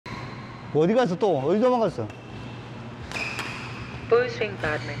어디 갔어 또? 어디 도망갔어? Full swing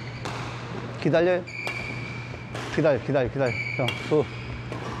badminton. 기다려요. 기다려. 자,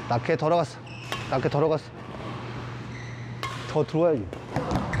 낮게 돌아갔어. 더 들어와야지.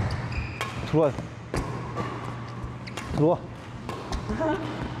 들어와.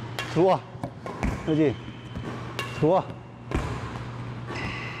 그렇지. 들어와.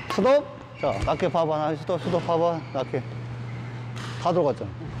 스톱. 자, 낮게 봐봐. 스톱 봐봐. 낮게. 다 들어갔잖아.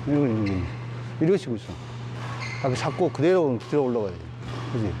 이러고 치고 있어. 낮게 잡고 그대로 들어 올라가야 돼.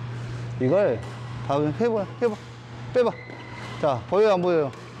 그렇지. 이걸 다 해봐. 빼봐. 자, 보여요, 안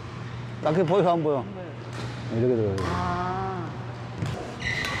보여요? 낮게 보여, 안 보여? 이렇게 들어가야 돼.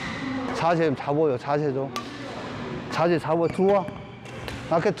 자세 잡아요. 자세 잡아. 들어와.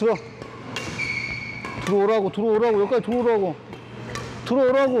 낮게 들어오라고. 여기까지 들어오라고.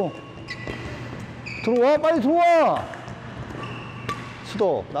 들어와. 빨리 들어와.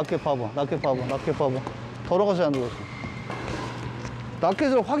 스톱. 낮게 봐봐. 돌아가서 안 들어갔어.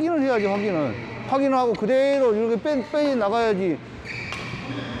 낮게서 확인을 해야지. 확인하고 그대로 이렇게 빼 나가야지.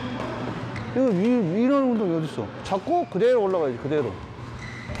 이런 운동이 어딨어. 잡고 그대로 올라가야지. 그대로.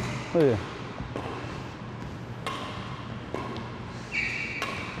 그래.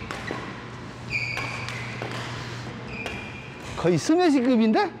 거의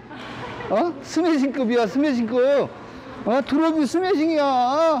스매싱급인데? 스매싱급이야. 드롭이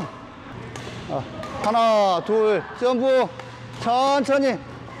스매싱이야. 하나, 둘, 점프. 천천히.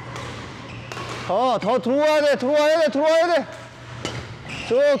 더 들어와야 돼. 쭉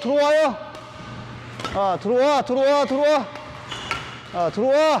들어와요.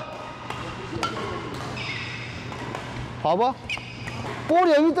 들어와. 봐봐.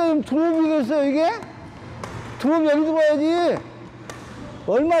 볼이 여기 있다. 드롭이겠어요, 이게? 드롭이 여기 들어와야지.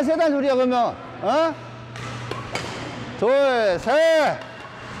 얼마나 세단 소리야, 그러면. 둘, 셋.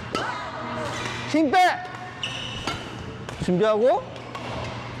 힘 빼. 준비하고,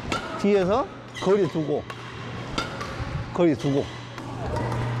 뒤에서 거리 두고.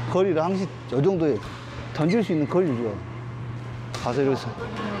 거리를 항상 이 정도에 던질 수 있는 거리를 줘야 돼. 가서 이렇게.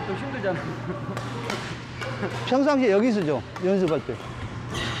 또 힘들잖아. 평상시에 여기 서죠. 연습할 때.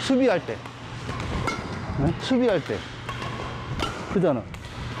 수비할 때. 수비할 때. 그잖아.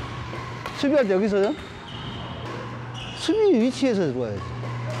 수비할 때 여기서요? 수비 위치에서 들어와야지.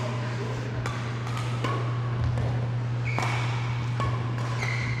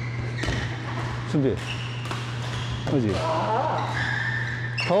 준비. 그지?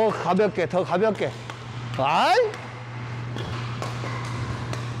 더 가볍게. 아이!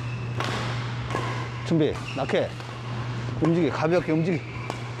 준비. 낙해. 가볍게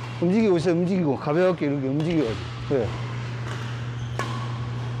움직이고 있어. 가볍게 이렇게 움직여야지. 그래.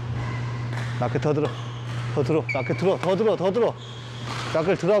 낙해 더 들어. 낙해 더 들어.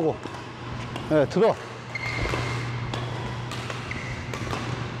 낙해를 들라고. 네, 들어.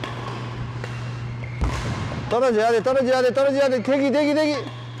 떨어져야 돼. 대기.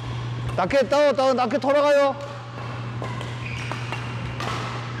 낙해 낙해 돌아가요.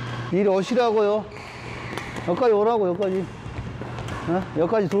 이리 오시라고요. 여기까지 오라고, 여기까지.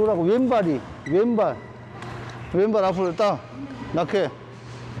 여기까지 들어오라고. 왼발 앞으로 딱. 낙해.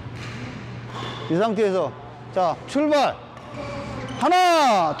 이 상태에서. 자, 출발.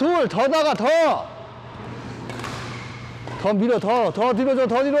 하나, 둘, 더 나가, 더 밀어, 더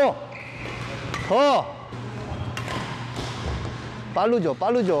뒤로. 더. 빠르죠.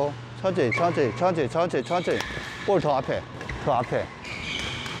 천천히. 볼 더 앞에.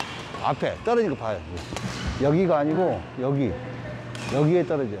 떨어지는 거 봐요. 여기가 아니고, 여기에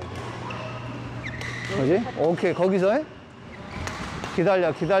떨어져야 돼. 그지? 오케이. 거기서,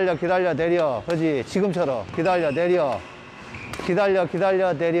 기다려, 내려. 그지? 지금처럼. 기다려, 내려.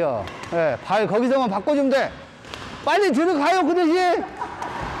 예, 발 거기서만 바꿔주면 돼. 빨리 들어가요, 그 대신.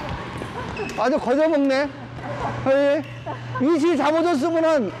 아주 거저먹네. 그지? 위치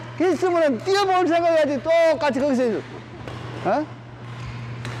잡아줬으면은, 뛰어볼 생각해야지. 똑같이 거기서.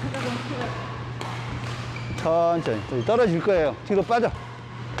 천천히. 떨어질 거예요. 뒤로 빠져.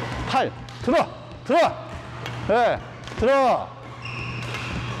 팔. 들어. 예, 들어.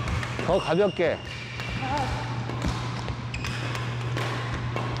 더 가볍게.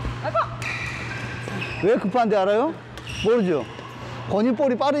 왜 급한데 알아요? 모르죠? 본인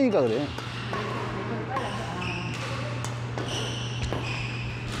볼이 빠르니까 그래.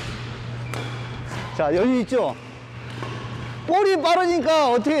 자, 여유 있죠? 볼이 빠르니까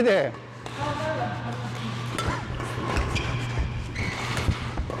어떻게 돼?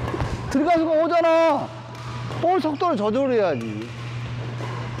 들어가서 오잖아. 볼 속도를 조절해야지.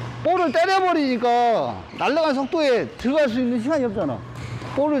 볼을 때려버리니까 날아간 속도에 들어갈 수 있는 시간이 없잖아.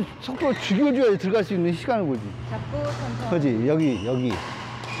 볼을 속도를 죽여줘야 들어갈 수 있는 시간을 보지. 잡고 천천히. 그지? 여기.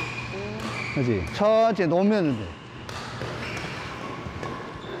 그지? 천천히 놓으면 돼.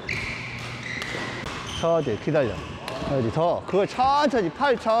 천천히 기다려. 그지? 더. 그걸 천천히,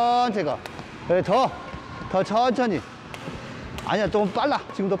 팔 천천히 가. 그래, 더 천천히. 아니야, 좀 빨라.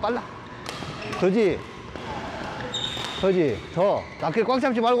 지금도 빨라. 그지? 더. 라켓 꽉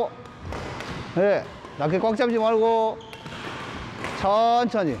잡지 말고. 네. 라켓 꽉 잡지 말고.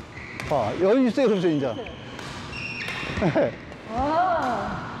 천천히. 여유 있어요, 그러면서 이제.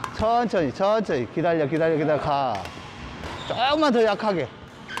 천천히. 기다려. 가. 조금만 더 약하게.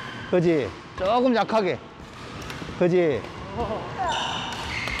 그지? 조금 약하게. 그지?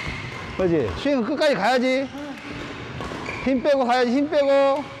 스윙은 끝까지 가야지. 힘 빼고 가야지,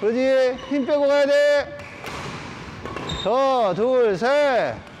 그지? 힘 빼고 가야 돼. 둘,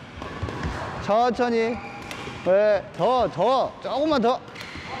 셋. 천천히. 네, 조금만 더.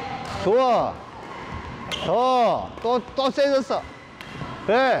 좋아. 또 세졌어.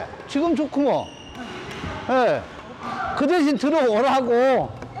 그래, 지금 좋구먼. 네. 그 대신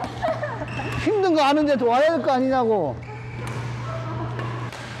들어오라고. 힘든 거 아는데 또 와야 될 거 아니냐고.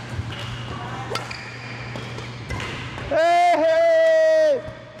 에헤이.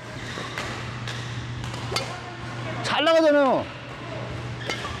 잘 나가잖아요.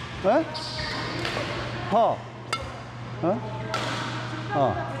 에?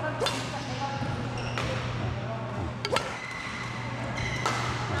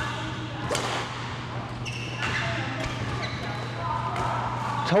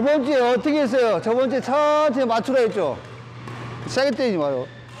 저번 주에 어떻게 했어요? 저번 주에 천천히 맞추라 했죠? 세게 때리지 마요.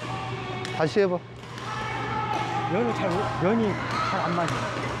 다시 해봐. 면이 잘 안 맞아.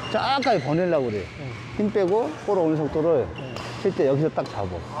 쫙까지 보내려고 그래. 힘 빼고 볼 오는 속도를 칠 때 여기서 딱 잡아.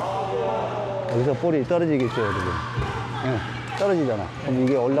 여기서 볼이 떨어지겠죠, 여러분. 예, 떨어지잖아. 그럼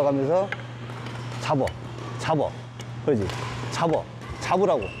이게 올라가면서 잡아. 그러지?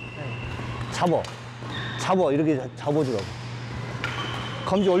 잡으라고. 잡아. 이렇게 잡아주라고.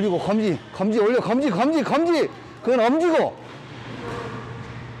 검지 올리고, 검지 올려, 검지. 그건 엄지고.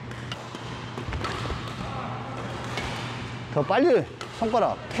 더 빨리,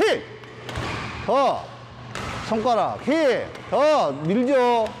 손가락, 킥! 더, 손가락, 킥! 더,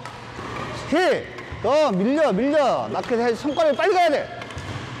 밀죠. 킥! 더, 밀려. 라켓 손가락이 빨리 가야 돼.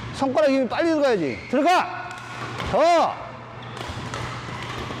 손가락 힘이 빨리 들어가야지. 들어가!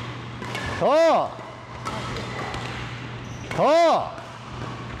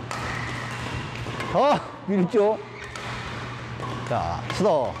 더 밀죠. 자,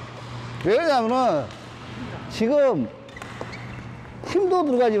 스톱. 왜냐면은 지금 힘도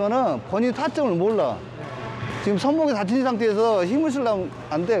들어가지만은 본인 타점을 몰라. 지금 손목이 다친 상태에서 힘을 쓰려면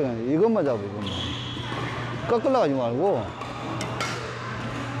안 돼. 이것만 잡아, 이것만. 꺾으려고 하지 말고.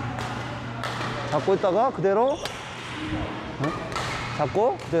 잡고 있다가 그대로.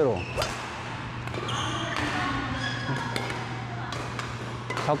 잡고 그대로.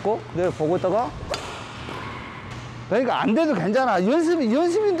 잡고 그대로 보고 있다가. 그러니까 안 돼도 괜찮아.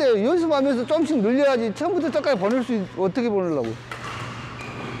 연습인데요. 연습하면서 조금씩 늘려야지. 처음부터 저까지 보낼 수 어떻게 보내려고.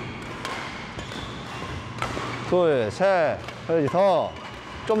 둘, 셋. 그렇지.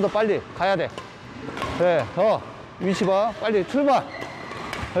 좀 더 빨리 가야 돼. 그래, 더. 위치 봐. 빨리 출발.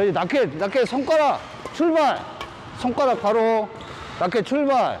 그렇지. 라켓 손가락 출발. 손가락 바로. 라켓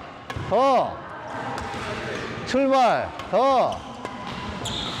출발. 출발.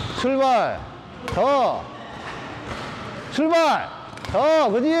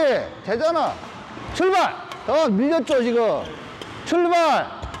 그지? 되잖아. 출발. 밀렸죠, 지금. 출발.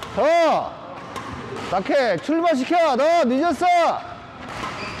 라켓 출발시켜. 너 늦었어.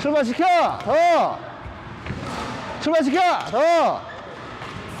 출발시켜.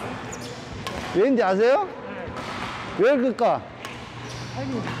 왜인지 아세요? 왜 그럴까?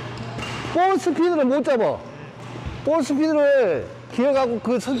 볼 스피드를 못 잡아. 볼 스피드를 기억하고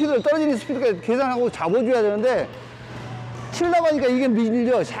그 스피드를 떨어지는 스피드까지 계산하고 잡아줘야 되는데 치려고 하니까 이게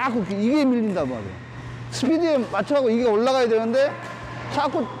밀려. 자꾸 이게 밀린단 말이야. 스피드에 맞춰가고 이게 올라가야 되는데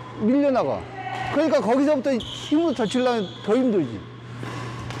자꾸 밀려나가. 그러니까 거기서부터 힘으로 더 치려면 더 힘들지.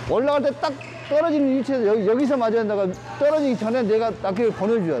 올라갈 때 딱 떨어지는 위치에서 여기서 맞아야 된다가 떨어지기 전에 내가 라켓을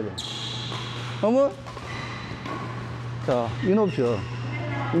보내줘야 돼. 그러면 자, 이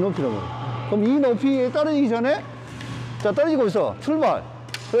높이라고. 그럼 이 높이에 떨어지기 전에 자, 떨어지고 있어. 출발.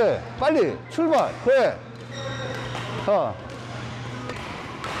 그래, 빨리 출발. 그래.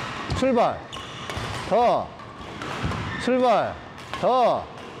 출발.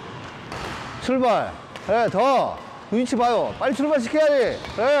 출발. 그래, 위치 봐요. 빨리 출발시켜야 돼.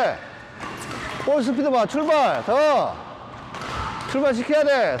 그래. 볼 스피드 봐. 출발. 출발시켜야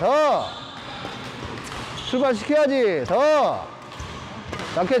돼. 더. 출발시켜야지. 더.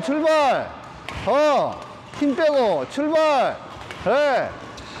 라켓 출발. 더. 힘 빼고 출발. 그래.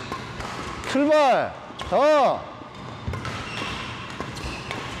 출발. 더.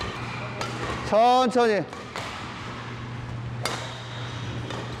 천천히.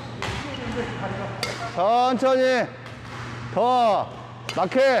 천천히. 더.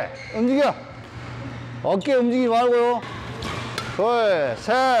 라켓 움직여. 어깨 움직이지 말고요. 둘,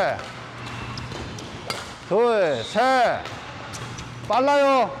 셋. 둘, 셋.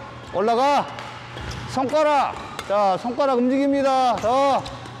 빨라요. 올라가. 손가락. 자, 손가락 움직입니다. 더.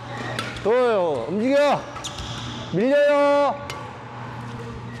 둘, 움직여. 밀려요.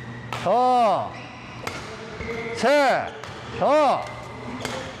 더. 셋. 더.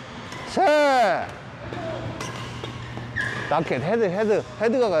 셋. 라켓,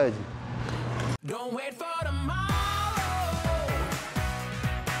 헤드가 가야지. Don't wait for tomorrow.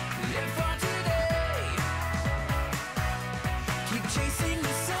 Live for today. Keep chasing